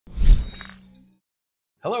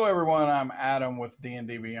Hello, everyone. I'm Adam with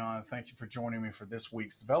D&D Beyond. Thank you for joining me for this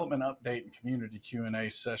week's development update and community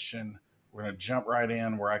Q&A session. We're going to jump right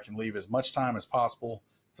in where I can leave as much time as possible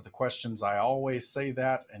for the questions. I always say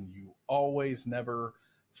that, and you always never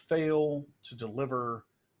fail to deliver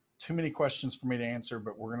too many questions for me to answer,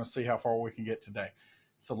 but we're going to see how far we can get today.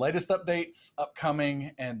 So latest updates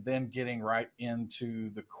upcoming, and then getting right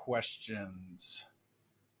into the questions.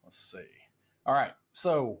 Let's see. All right.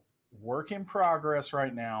 So work in progress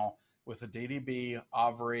right now with the DDB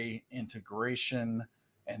Avrae integration.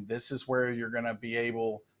 And this is where you're going to be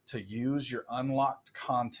able to use your unlocked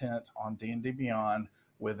content on D&D Beyond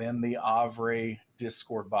within the Avrae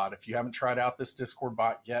Discord bot. If you haven't tried out this Discord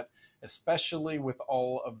bot yet, especially with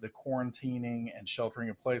all of the quarantining and sheltering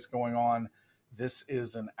in place going on, this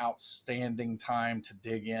is an outstanding time to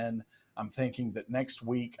dig in. I'm thinking that next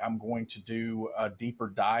week I'm going to do a deeper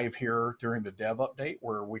dive here during the dev update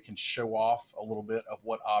where we can show off a little bit of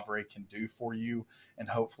what Avrae can do for you and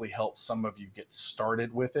hopefully help some of you get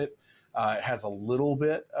started with it. It has a little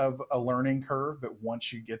bit of a learning curve, but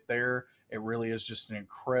once you get there, it really is just an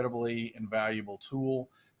incredibly invaluable tool.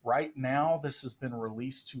 Right now, this has been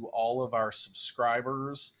released to all of our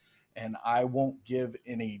subscribers, and I won't give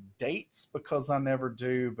any dates because I never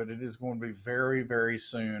do, but it is going to be very, very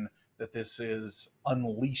soon that this is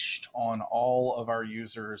unleashed on all of our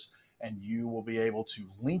users, and you will be able to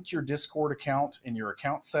link your Discord account in your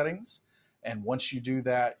account settings. And once you do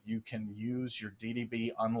that, you can use your DDB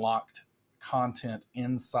unlocked content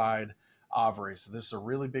inside Avrae. So this is a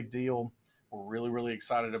really big deal. We're really, really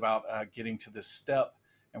excited about getting to this step,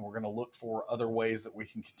 and we're going to look for other ways that we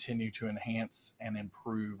can continue to enhance and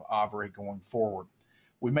improve Avrae going forward.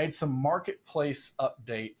 We made some marketplace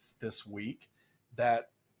updates this week that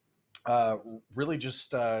really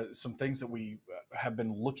just some things that we have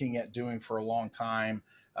been looking at doing for a long time.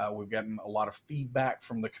 We've gotten a lot of feedback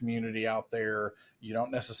from the community out there. You don't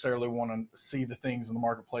necessarily want to see the things in the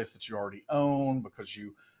marketplace that you already own because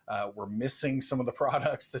you were missing some of the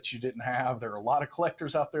products that you didn't have. There are a lot of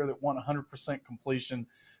collectors out there that want 100% completion.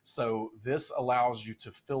 So this allows you to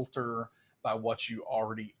filter by what you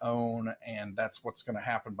already own, and that's what's going to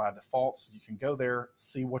happen by default. So you can go there,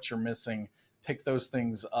 see what you're missing, pick those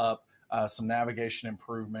things up. Some navigation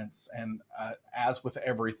improvements. And as with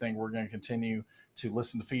everything, we're going to continue to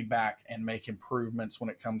listen to feedback and make improvements when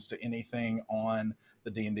it comes to anything on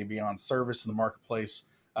the D&D Beyond service. And the marketplace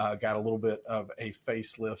got a little bit of a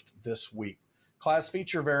facelift this week. Class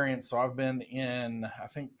feature variants. So I've been in, I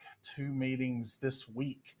think, 2 meetings this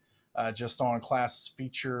week just on class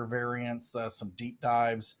feature variants, some deep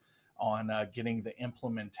dives on getting the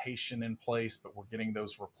implementation in place, but we're getting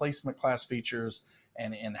those replacement class features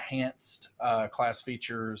and enhanced class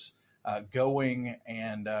features going,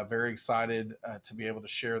 and very excited to be able to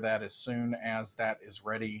share that as soon as that is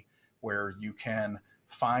ready, where you can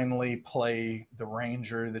finally play the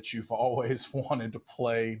ranger that you've always wanted to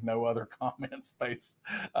play. No other comments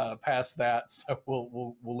past that, so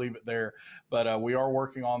we'll leave it there. But we are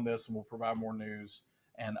working on this, and we'll provide more news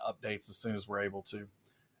and updates as soon as we're able to.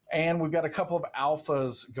 And we've got a couple of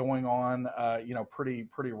alphas going on,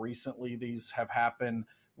 pretty recently. These have happened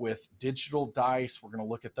with digital dice. We're going to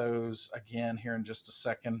look at those again here in just a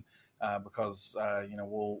second because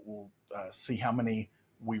we'll see how many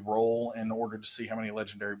we roll in order to see how many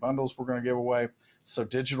legendary bundles we're going to give away. So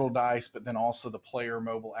digital dice, but then also the player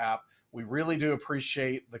mobile app. We really do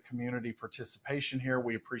appreciate the community participation here.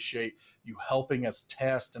 We appreciate you helping us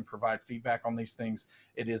test and provide feedback on these things.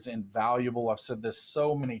 It is invaluable. I've said this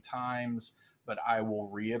so many times, but I will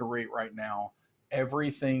reiterate right now.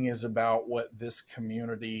 Everything is about what this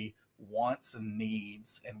community wants and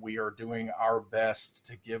needs, and we are doing our best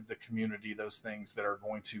to give the community those things that are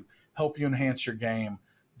going to help you enhance your game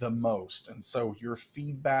the most. And so your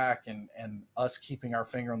feedback and us keeping our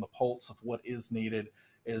finger on the pulse of what is needed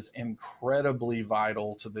is incredibly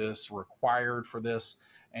vital to this, required for this.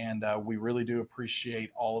 And we really do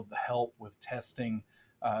appreciate all of the help with testing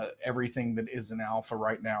everything that is in alpha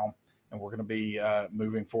right now. And we're going to be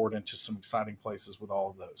moving forward into some exciting places with all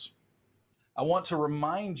of those. I want to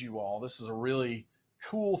remind you all, this is a really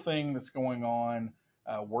cool thing that's going on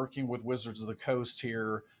working with Wizards of the Coast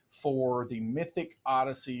here for the Mythic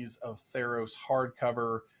Odysseys of Theros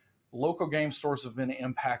hardcover. Local game stores have been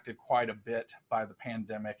impacted quite a bit by the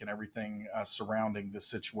pandemic and everything surrounding this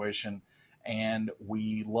situation. And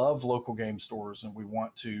we love local game stores, and we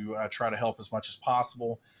want to try to help as much as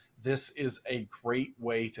possible. This is a great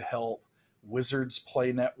way to help Wizards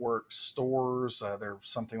Play Network stores. There's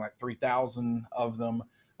something like 3,000 of them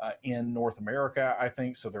in North America, I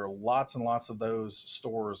think. So there are lots and lots of those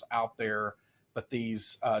stores out there but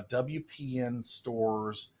these WPN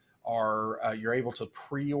stores are you're able to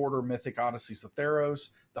pre-order Mythic Odysseys of Theros.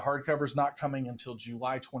 The hardcover is not coming until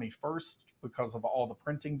July 21st because of all the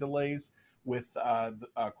printing delays with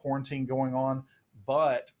quarantine going on.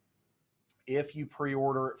 But if you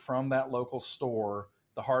pre-order it from that local store,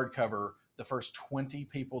 the hardcover, the first 20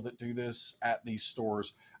 people that do this at these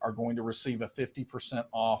stores are going to receive a 50%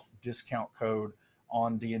 off discount code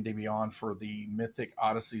on D&D Beyond for the Mythic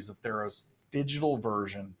Odysseys of Theros digital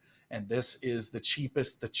version. And this is the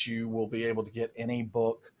cheapest that you will be able to get any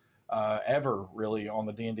book ever, really, on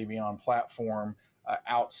the D&D Beyond platform,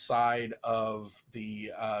 outside of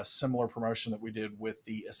the similar promotion that we did with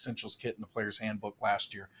the Essentials Kit and the Player's Handbook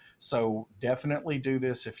last year. So definitely do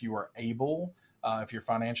this if you are able, if you're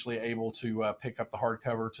financially able to pick up the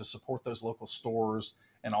hardcover to support those local stores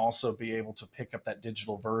and also be able to pick up that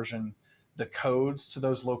digital version. The codes to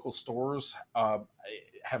those local stores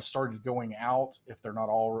have started going out. If they're not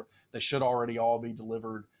all, they should already all be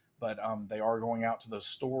delivered, but they are going out to those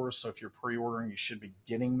stores. So if you're pre-ordering, you should be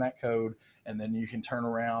getting that code, and then you can turn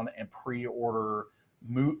around and pre-order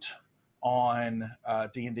Moot on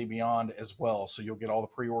D&D Beyond as well. So you'll get all the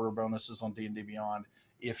pre-order bonuses on D&D Beyond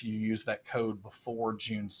if you use that code before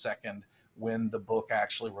June 2nd when the book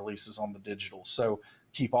actually releases on the digital. So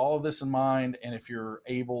keep all of this in mind, and if you're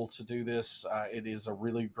able to do this, it is a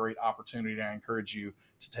really great opportunity. I encourage you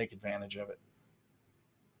to take advantage of it.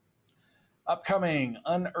 Upcoming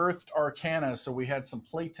Unearthed Arcana. So we had some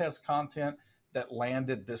playtest content that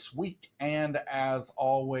landed this week, and as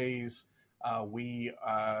always, we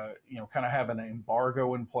kind of have an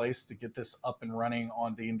embargo in place to get this up and running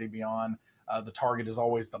on D&D Beyond. The target is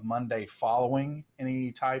always the Monday following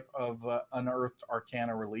any type of Unearthed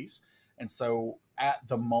Arcana release. And so at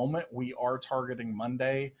the moment, we are targeting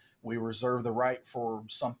Monday. We reserve the right for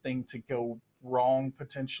something to go wrong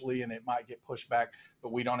potentially, and it might get pushed back,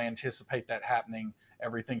 but we don't anticipate that happening.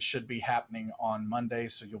 Everything should be happening on Monday,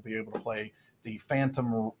 so you'll be able to play the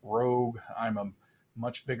Phantom Rogue. I'm a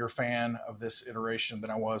much bigger fan of this iteration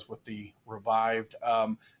than I was with the revived.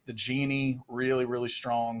 The Genie, really, really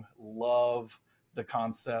strong. Love the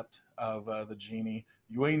concept of the Genie.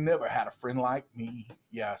 You ain't never had a friend like me.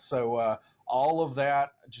 Yeah, so all of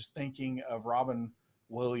that, just thinking of Robin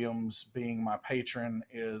Williams being my patron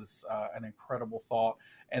is an incredible thought.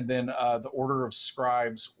 And then the Order of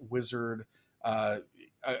Scribes Wizard.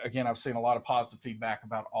 Again, I've seen a lot of positive feedback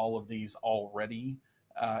about all of these already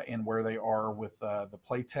and where they are with the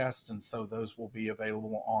playtest. And so those will be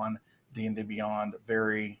available on D&D Beyond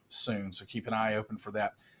very soon. So keep an eye open for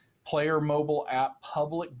that. Player mobile app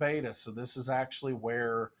public beta. So this is actually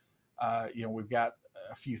where, we've got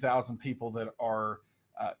a few thousand people that are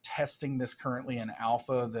testing this currently in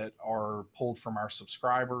alpha that are pulled from our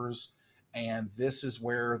subscribers. And this is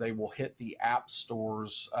where they will hit the app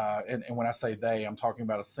stores. And when I say they, I'm talking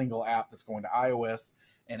about a single app that's going to iOS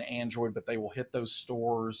and Android, but they will hit those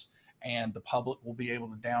stores and the public will be able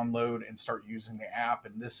to download and start using the app.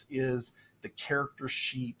 And this is the character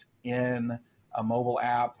sheet in a mobile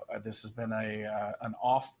app. This has been an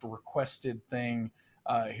oft requested thing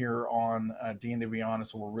here on D&D Beyond,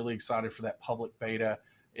 so we're really excited for that public beta.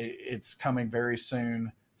 It's coming very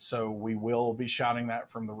soon, so we will be shouting that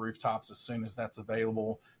from the rooftops as soon as that's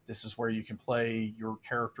available. This is where you can play your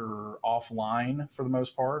character offline for the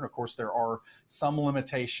most part. Of course, there are some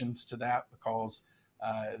limitations to that because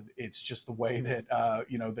it's just the way that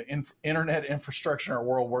the internet infrastructure in our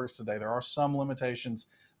world works today. There are some limitations,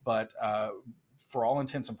 but for all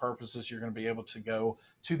intents and purposes, you're going to be able to go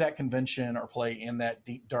to that convention or play in that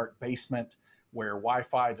deep, dark basement where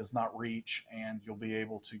Wi-Fi does not reach, and you'll be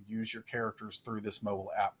able to use your characters through this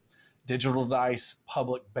mobile app. Digital Dice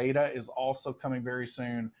public beta is also coming very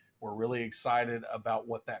soon. We're really excited about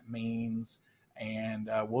what that means, and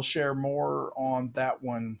we'll share more on that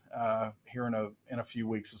one here in a few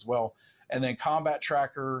weeks as well. And then Combat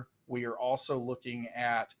Tracker, we are also looking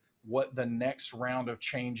at what the next round of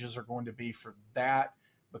changes are going to be for that,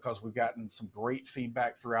 because we've gotten some great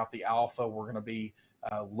feedback throughout the alpha. We're going to be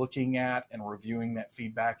looking at and reviewing that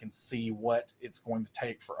feedback and see what it's going to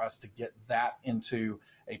take for us to get that into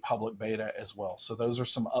a public beta as well. So those are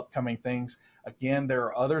some upcoming things. Again, there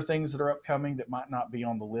are other things that are upcoming that might not be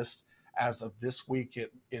on the list as of this week.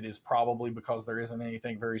 It is probably because there isn't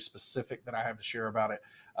anything very specific that I have to share about it.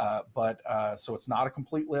 So it's not a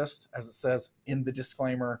complete list, as it says in the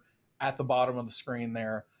disclaimer at the bottom of the screen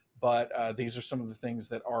there. But these are some of the things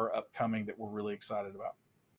that are upcoming that we're really excited about.